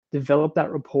develop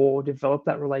that rapport, develop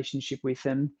that relationship with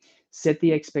them, set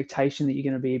the expectation that you're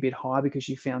going to be a bit high because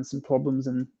you found some problems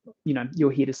and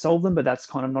you're here to solve them, but that's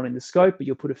kind of not in the scope, but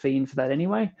you'll put a fee in for that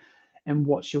anyway, and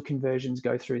watch your conversions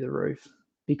go through the roof,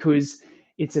 because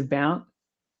it's about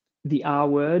the R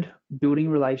word, building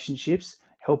relationships,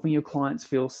 helping your clients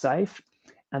feel safe,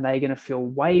 and they're going to feel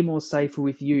way more safer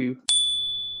with you.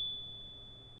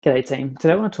 G'day team.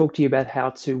 Today I want to talk to you about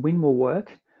how to win more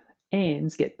work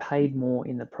and get paid more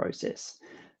in the process.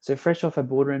 So fresh off a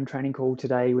boardroom training call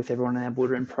today with everyone in our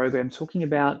boardroom program, talking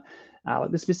about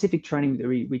the specific training that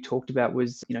we talked about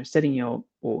was setting your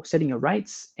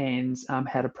rates and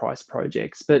how to price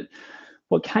projects. But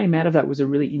what came out of that was a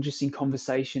really interesting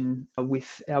conversation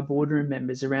with our boardroom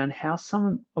members around how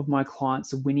some of my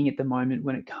clients are winning at the moment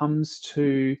when it comes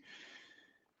to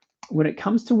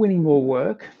winning more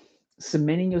work,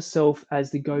 cementing yourself as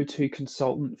the go-to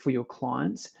consultant for your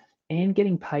clients, and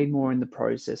getting paid more in the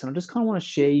process. And I just kind of want to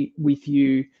share with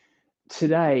you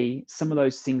today some of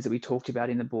those things that we talked about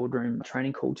in the boardroom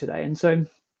training call today. And so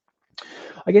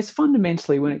I guess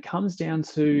fundamentally, when it comes down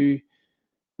to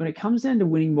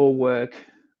winning more work,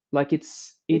 like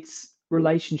it's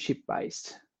relationship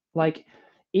based. Like,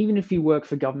 even if you work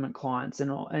for government clients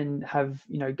and have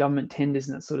government tenders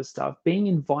and that sort of stuff, being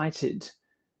invited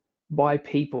by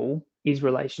people is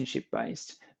relationship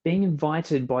based. Being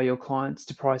invited by your clients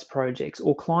to price projects,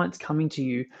 or clients coming to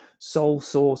you sole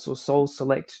source or sole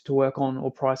select to work on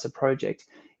or price a project,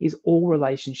 is all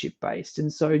relationship based.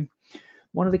 And so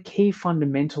one of the key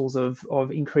fundamentals of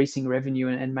increasing revenue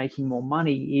and making more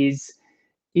money is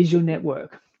your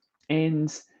network,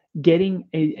 and getting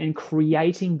and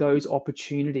creating those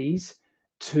opportunities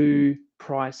to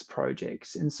price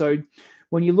projects. And so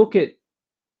when you look at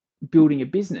building a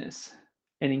business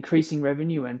and increasing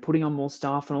revenue and putting on more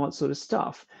staff and all that sort of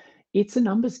stuff, it's a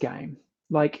numbers game.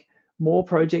 Like, more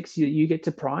projects you get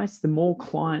to price, the more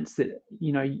clients that,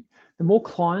 the more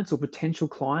clients or potential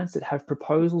clients that have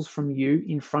proposals from you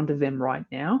in front of them right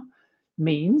now,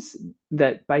 means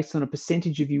that based on a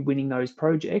percentage of you winning those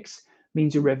projects,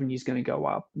 means your revenue is going to go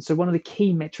up. And so one of the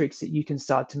key metrics that you can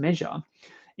start to measure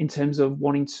in terms of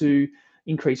wanting to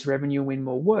increase revenue and win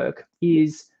more work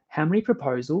is how many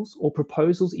proposals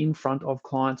in front of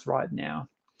clients right now,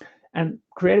 and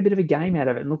create a bit of a game out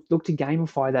of it and look to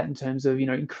gamify that in terms of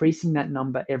increasing that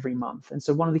number every month. And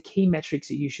so one of the key metrics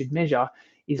that you should measure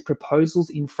is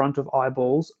proposals in front of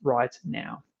eyeballs right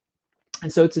now.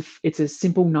 And so it's a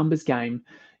simple numbers game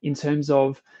in terms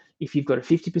of, if you've got a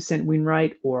 50% win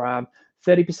rate or a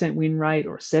 30% win rate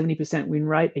or a 70% win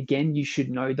rate, again, you should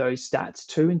know those stats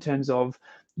too in terms of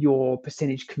your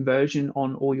percentage conversion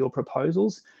on all your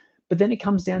proposals. But then it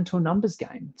comes down to a numbers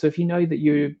game. So if you know that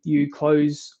you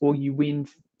close or you win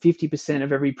 50%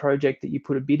 of every project that you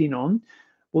put a bid in on,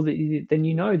 well, then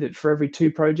you know that for every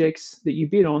 2 projects that you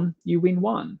bid on, you win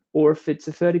 1. Or if it's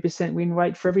a 30% win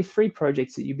rate, for every 3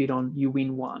 projects that you bid on, you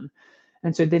win 1.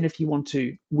 And so then if you want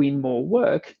to win more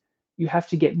work, you have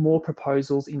to get more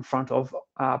proposals in front of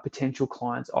potential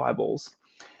clients' eyeballs.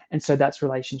 And so that's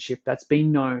relationship, that's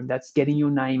being known, that's getting your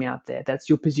name out there, that's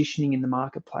your positioning in the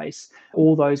marketplace,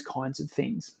 all those kinds of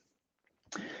things.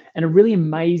 And a really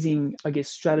amazing, I guess,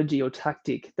 strategy or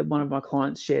tactic that one of my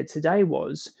clients shared today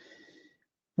was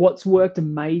what's worked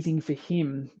amazing for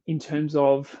him in terms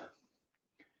of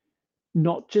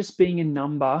not just being a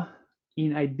number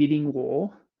in a bidding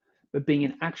war, but being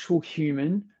an actual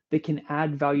human that can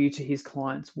add value to his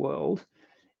client's world,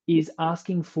 is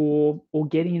asking for or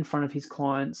getting in front of his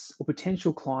clients or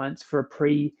potential clients for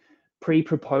a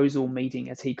pre-proposal meeting,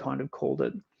 as he kind of called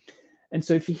it. And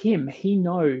so for him, he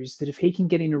knows that if he can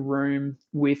get in a room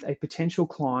with a potential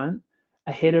client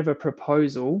ahead of a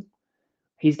proposal,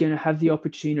 he's going to have the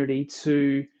opportunity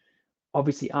to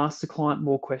obviously ask the client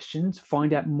more questions,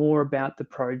 find out more about the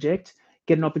project,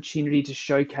 get an opportunity to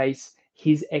showcase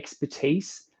his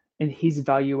expertise and his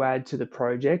value add to the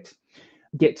project,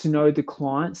 get to know the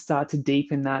client, start to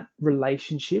deepen that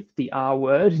relationship, the R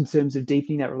word, in terms of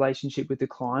deepening that relationship with the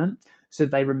client so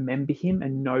they remember him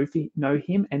and know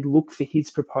him and look for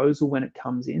his proposal when it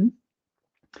comes in.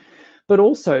 But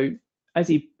also, as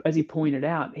he pointed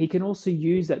out, he can also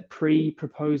use that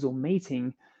pre-proposal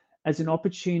meeting as an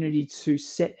opportunity to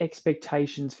set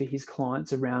expectations for his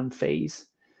clients around fees,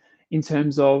 in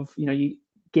terms of you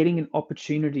getting an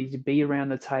opportunity to be around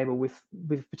the table with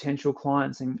potential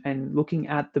clients and looking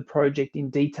at the project in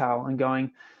detail and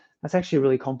going, that's actually a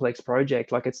really complex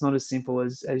project. Like, it's not as simple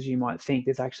as you might think.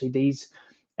 There's actually these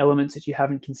elements that you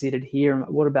haven't considered here. And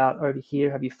what about over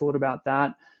here? Have you thought about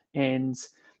that? And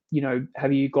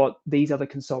have you got these other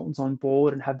consultants on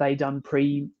board, and have they done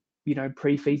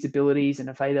pre-feasibilities and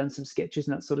have they done some sketches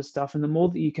and that sort of stuff. And the more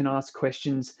that you can ask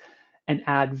questions and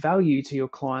add value to your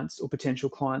clients or potential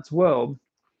clients' world,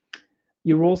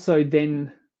 you're also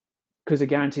then, because I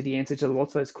guarantee the answer to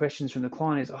lots of those questions from the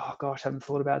client is, oh gosh, I haven't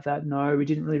thought about that. No, we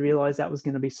didn't really realize that was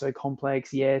going to be so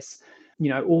complex. Yes,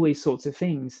 all these sorts of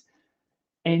things.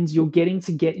 And you're getting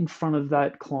to get in front of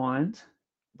that client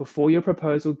before your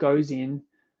proposal goes in,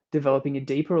 developing a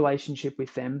deeper relationship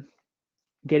with them,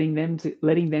 letting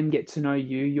them get to know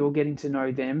you, you're getting to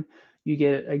know them, you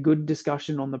get a good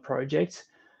discussion on the project,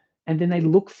 and then they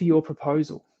look for your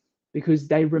proposal because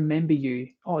they remember you.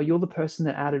 Oh, you're the person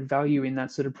that added value in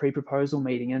that sort of pre-proposal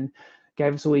meeting and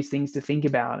gave us all these things to think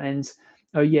about. And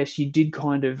oh yes, you did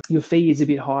your fee is a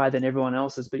bit higher than everyone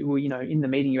else's, but in the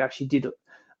meeting you actually did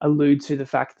allude to the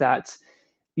fact that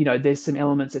there's some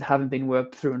elements that haven't been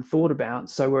worked through and thought about.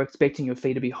 So we're expecting your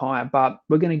fee to be higher, but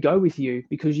we're going to go with you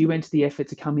because you went to the effort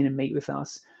to come in and meet with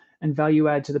us and value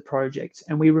add to the project.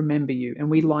 And we remember you and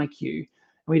we like you.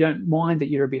 And we don't mind that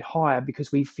you're a bit higher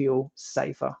because we feel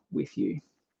safer with you.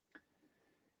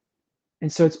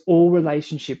 And so it's all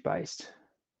relationship based.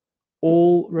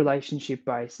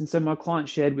 And so my client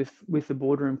shared with the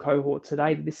boardroom cohort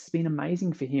today that this has been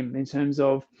amazing for him in terms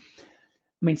of,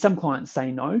 some clients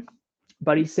say no,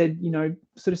 but he said,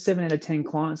 sort of 7 out of 10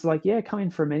 clients are like, yeah, come in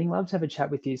for a meeting. Love to have a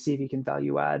chat with you, see if you can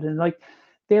value add. And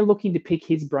they're looking to pick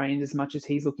his brains as much as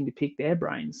he's looking to pick their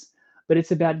brains. But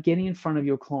it's about getting in front of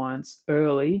your clients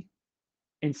early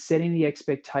and setting the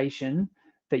expectation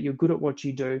that you're good at what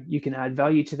you do, you can add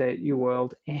value to your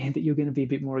world, and that you're going to be a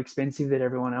bit more expensive than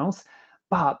everyone else.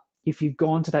 But if you've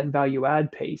gone to that value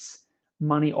add piece,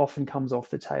 money often comes off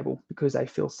the table because they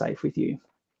feel safe with you.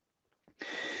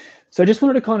 So I just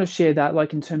wanted to kind of share that,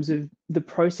 in terms of the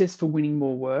process for winning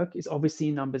more work is obviously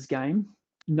a numbers game.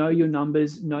 Know your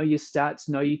numbers, know your stats,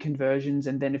 know your conversions.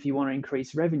 And then if you want to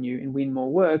increase revenue and win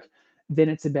more work, then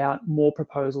it's about more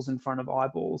proposals in front of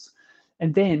eyeballs.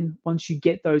 And then once you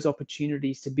get those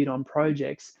opportunities to bid on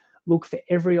projects, look for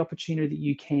every opportunity that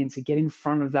you can to get in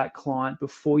front of that client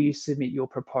before you submit your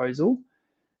proposal.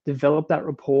 Develop that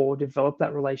rapport, develop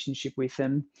that relationship with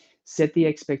them, set the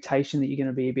expectation that you're going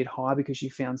to be a bit high because you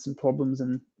found some problems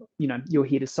and you're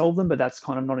here to solve them, but that's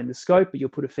kind of not in the scope, but you'll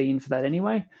put a fee in for that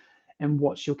anyway, and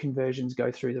watch your conversions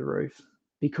go through the roof,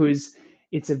 because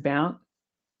it's about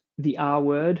the R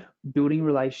word, building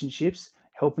relationships,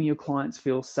 helping your clients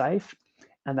feel safe,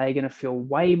 and they're going to feel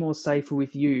way more safer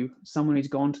with you, someone who's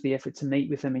gone to the effort to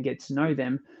meet with them and get to know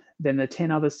them, than the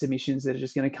 10 other submissions that are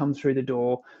just going to come through the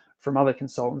door from other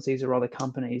consultancies or other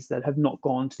companies that have not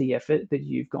gone to the effort that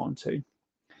you've gone to.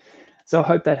 So I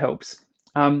hope that helps.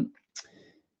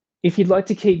 If you'd like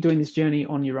to keep doing this journey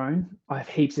on your own, I have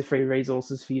heaps of free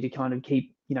resources for you to kind of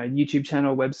keep, YouTube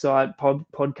channel, website,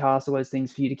 podcast, all those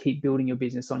things for you to keep building your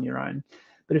business on your own.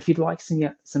 But if you'd like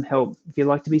some help, if you'd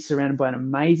like to be surrounded by an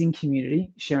amazing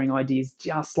community sharing ideas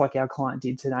just like our client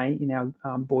did today in our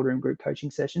boardroom group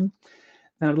coaching session,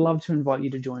 then I'd love to invite you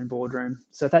to join Boardroom.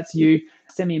 So if that's you,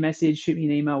 send me a message, shoot me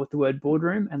an email with the word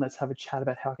Boardroom, and let's have a chat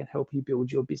about how I can help you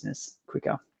build your business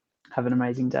quicker. Have an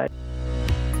amazing day.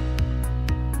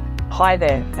 Hi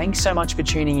there. Thanks so much for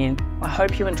tuning in. I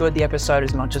hope you enjoyed the episode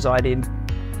as much as I did.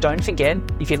 Don't forget,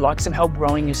 if you'd like some help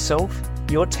growing yourself,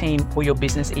 your team, or your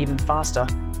business even faster,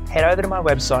 head over to my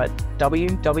website,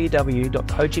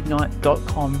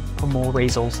 www.coachignite.com, for more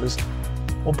resources.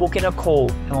 Or book in a call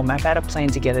and we'll map out a plan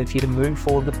together for you to move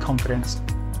forward with confidence.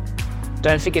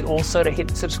 Don't forget also to hit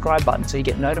the subscribe button so you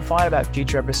get notified about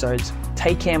future episodes.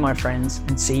 Take care, my friends,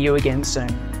 and see you again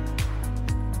soon.